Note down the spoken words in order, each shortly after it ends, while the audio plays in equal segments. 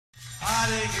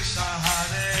Hare Krishna,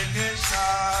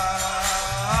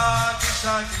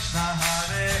 Krishna Krishna,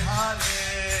 Hare Hare,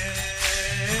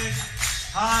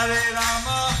 Hare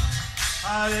Rama,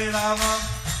 Rama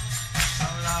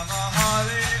Rama,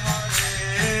 Hare Hare.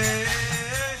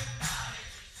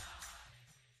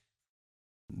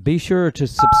 Be sure to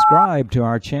subscribe to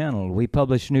our channel. We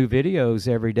publish new videos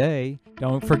every day.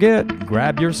 Don't forget,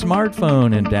 grab your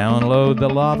smartphone and download the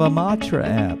Lava Matra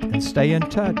app and stay in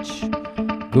touch.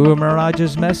 Guru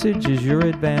Mahāraja's message is your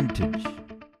advantage.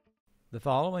 The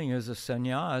following is a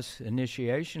Sannyāsa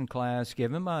initiation class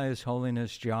given by His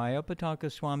Holiness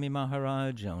Jayapataka Swami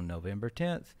Mahārāja on November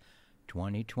 10th,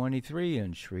 2023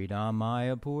 in Sridham,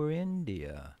 Māyāpur,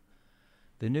 India.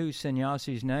 The new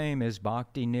sannyasi's name is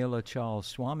Bhakti Nilācala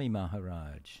Swami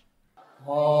Mahārāja.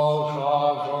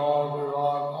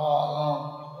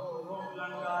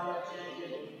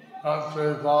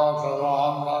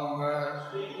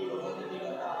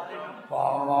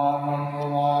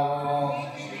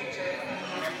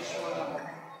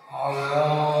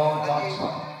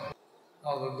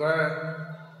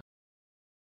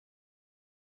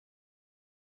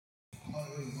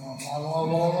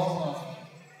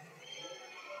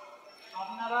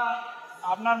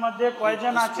 আপনার মধ্যে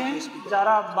কয়জন আছেন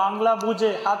যারা বাংলা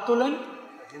বুঝে হাত তুলেন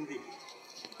हिंदी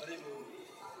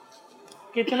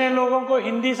कितने लोगों को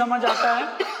हिंदी समझ आता है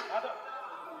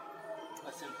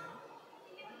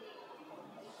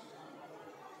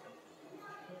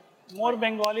more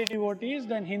Bengali devotees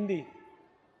than Hindi.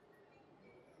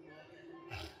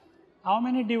 How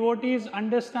many devotees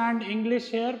understand English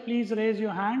here? Please raise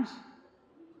your hands.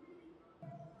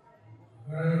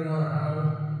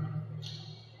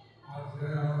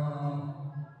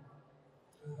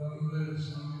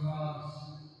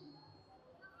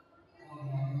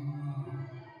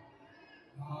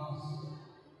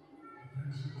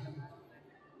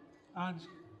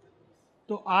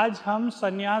 आज हम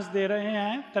संन्यास दे रहे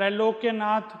हैं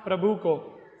त्रैलोक्यनाथ प्रभु को.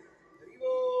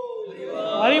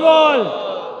 हरि बोल.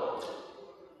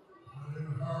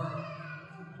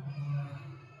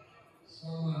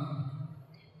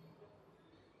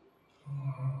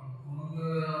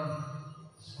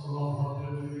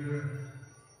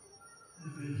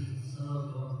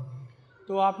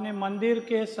 तो आपने मंदिर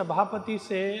के सभापति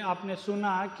से आपने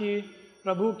सुना कि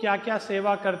प्रभु क्या क्या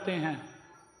सेवा करते हैं.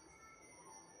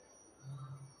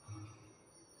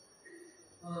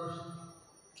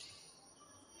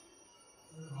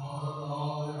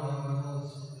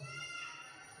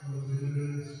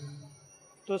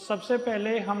 तो सबसे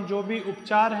पहले हम जो भी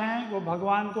उपचार हैं वो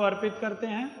भगवान को अर्पित करते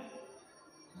हैं.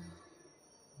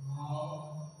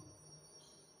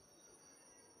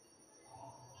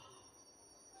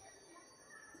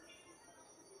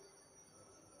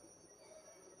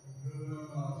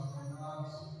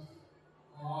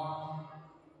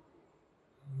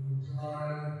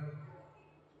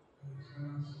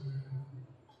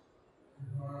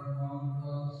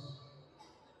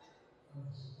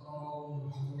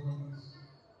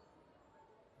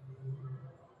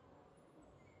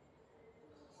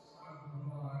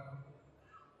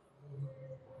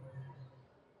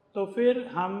 तो फिर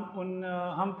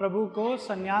हम प्रभु को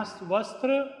संन्यास वस्त्र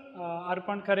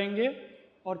अर्पण करेंगे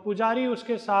और पुजारी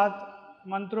उसके साथ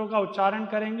मंत्रों का उच्चारण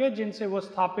करेंगे जिनसे वो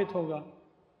स्थापित होगा.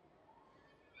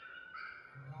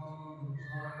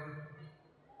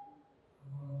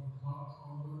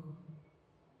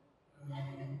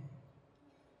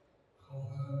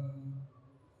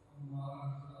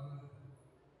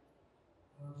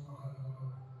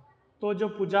 तो जो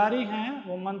पुजारी हैं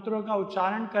वो मंत्रों का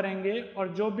उच्चारण करेंगे और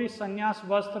जो भी संन्यास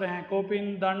वस्त्र हैं, कोपिन,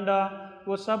 दंडा,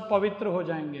 वो सब पवित्र हो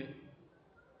जाएंगे.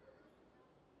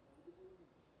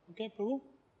 ओके प्रभु?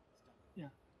 या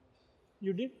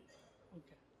you did?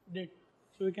 Okay did.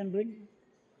 So we can bring.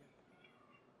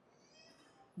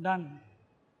 Done.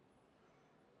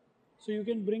 So you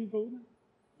can bring प्रभु.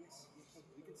 Yes,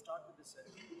 we can start with this.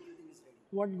 Everything is ready.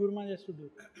 What Guru Maharaj has to do?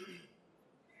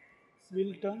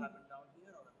 We'll turn.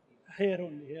 Here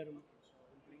only, here only.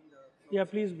 Yeah,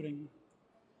 please bring.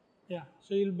 Yeah,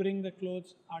 so you'll bring the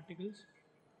clothes articles.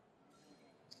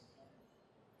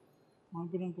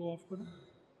 Manpuran ko off karo.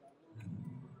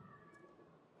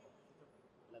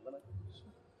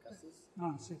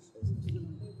 Ah, 6.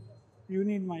 You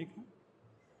need mic.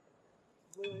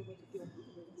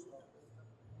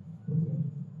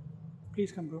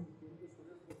 Please come, bro.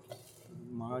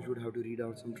 Maharaj would have to read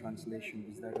out some translation.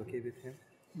 Is that okay with him?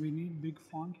 We need big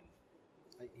font.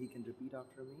 He can repeat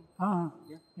after me?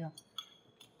 Yeah.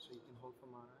 So you can hold for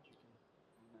Maharaj, I can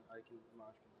Maharaj can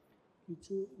repeat.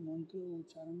 কিছু মন্ত্র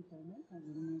উচ্চারণ করবে আর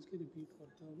গুরু মহারাজকে repeat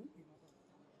করতে হবে.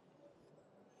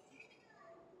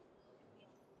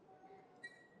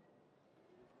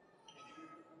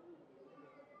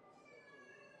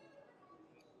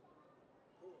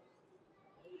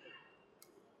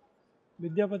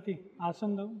 विद्यापति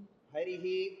आसन दो। हरिः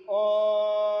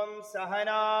ॐ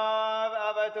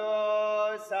सहनावतु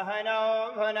सहनौ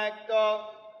भुनक्तु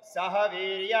सह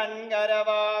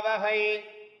वीर्यङ्करवावहै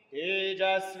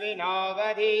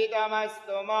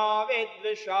तेजस्विनावधीतमस्तु मा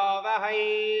विद्विषावहै।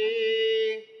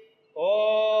 ॐ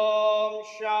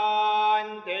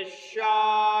शान्ति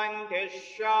शान्ति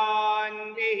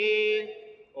शान्तिः।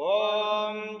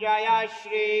 ॐ जय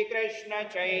श्री कृष्ण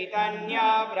चैतन्य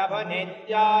प्रभु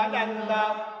नित्यानन्द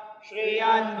श्री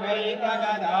अद्वैत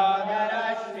गदाधर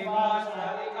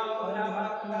श्रीवासदि गौर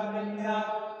भक्तवृन्द।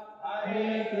 हरे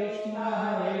कृष्ण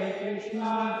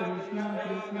कृष्ण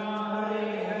कृष्ण हरे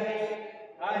हरे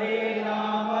हरे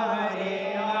राम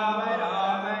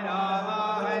राम राम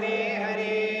हरे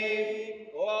हरे।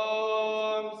 ॐ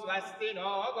स्वस्ति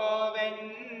नो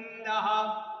गोविन्दः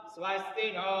स्वस्ति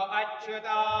नो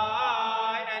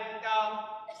अच्युतानन्दः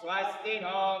स्वस्ति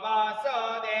नो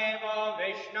वासुदेवो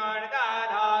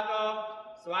विष्णुर्दधातु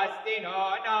स्वस्ति नो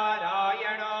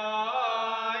नारायणो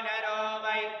नरो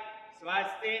वै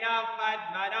स्वस्ति नः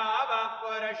पद्मनाभः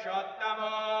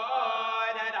पुरुषोत्तमो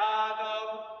दधातु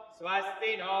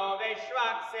स्वस्ति नो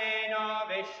विश्वक्सेनो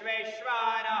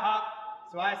विश्वेश्वरः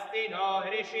स्वस्ति नो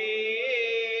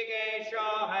ऋषिकेशो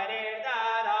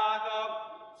हरिर्दधातु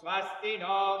स्वस्ति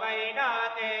नो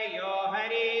वैनातेयो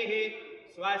हरिः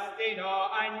स्वस्ति नो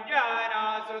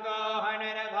अञ्जनासुतो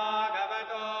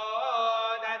हनुर्भागवतो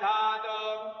दधातु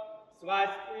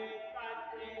स्वस्ति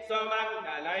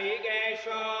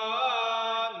सुमङ्गलैकेशो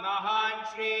महान्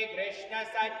श्रीकृष्ण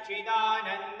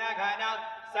सच्चिदानन्दघन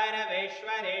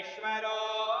सर्वेश्वरेश्वरो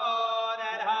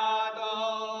दधातु।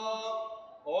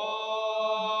 ॐ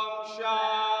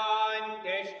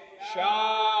शान्ति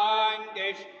शान्ति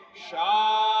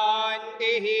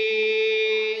शान्तिः।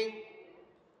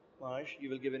 Maharaj, you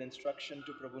will give an instruction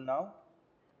to Prabhu now.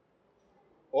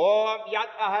 ॐ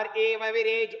यत् अहर एव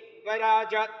विरेज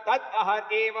वराज तत् अहर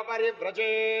एव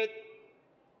परिव्रजेत्।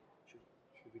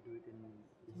 Should we do it in?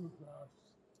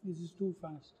 This is too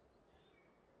fast.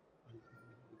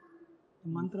 The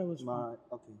mantra was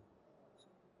Okay.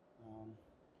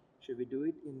 Should we do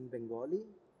it in Bengali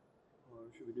or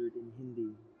should we do it in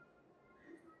Hindi?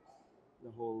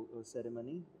 The whole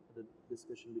ceremony, the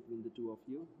discussion between the two of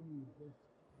you.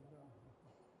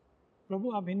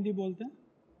 प्रभु आप हिंदी बोलते हैं?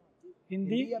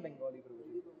 हिंदी या बंगाली प्रभु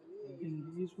जी?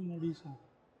 Hindi is from Odisha.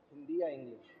 Hindi या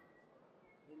English?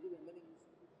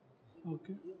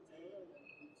 Okay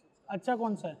अच्छा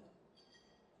कौन सा है?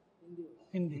 Hindi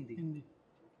Hindi Hindi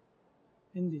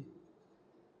Hindi.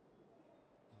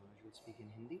 Maharaj will speak in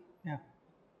Hindi. या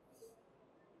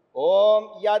ॐ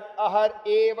यत् अहर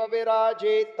एव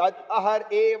विराजेत् तत् अहर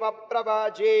एव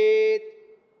प्रवाजेत्।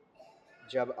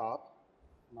 जब आप,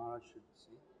 Maharaj should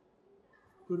say,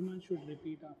 Gurman should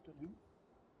repeat after him.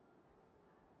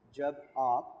 जब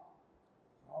आप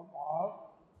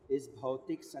इस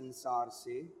भौतिक संसार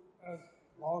से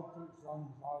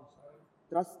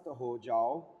त्रस्त हो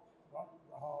जाओ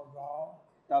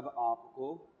तब आपको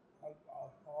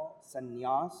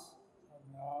संन्यास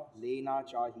लेना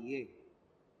चाहिए।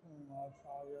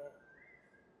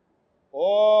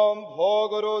 ॐ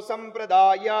भोगुरु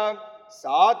संप्रदाय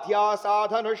साध्या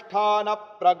साधनुष्ठान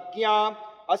प्रज्ञा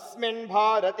अस्मिन्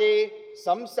भारते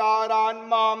संसारान्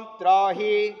मां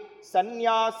त्राहि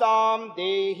संन्यासां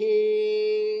देहि।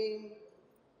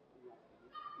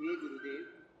 हे गुरुदेव,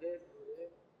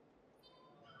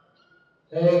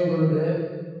 हे गुरुदेव,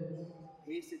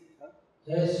 हे सिद्ध,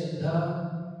 सिद्ध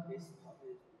इस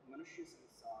मनुष्य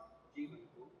संसार जीवन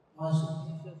को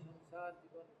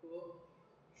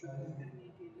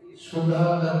शुद्ध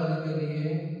करने के लिए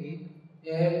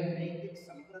एक नैतिक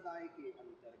संप्रदाय के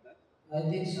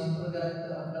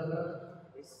अंतर्गत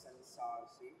इस संसार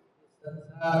से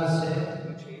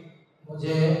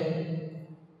मुझे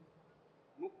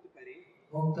मुक्त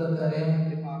करें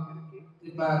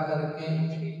कृपा करके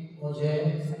मुझे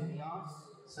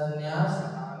संन्यास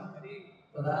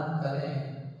प्रदान करें।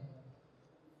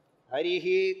 हरिः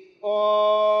ॐ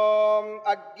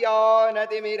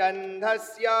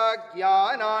अज्ञानतिमिरन्धस्य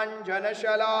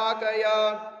ज्ञानाञ्जनशलाकया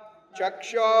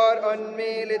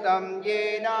चक्षुरुन्मीलितं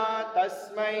येन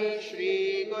तस्मै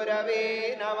श्रीगुरवे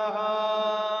नमः।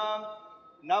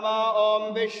 नमो ॐ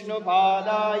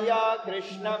विष्णुपादाय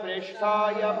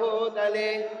कृष्णपृष्ठाय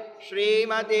भूतले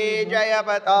श्रीमते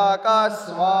जयपताका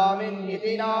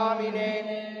स्वामिनिति नामिने।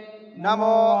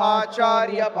 नमो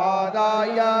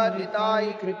आचार्यपादाय निताय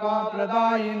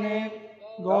कृपाप्रदायिने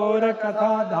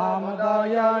गौरकथा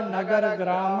धामदाय नगर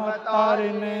ग्राम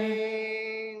तारिणे।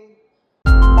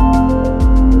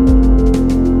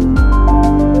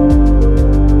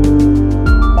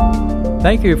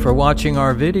 Thank you for watching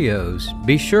our videos.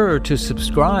 Be sure to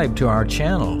subscribe to our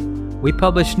channel. We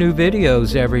publish new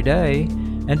videos every day,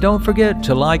 and don't forget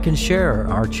to like and share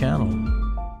our channel.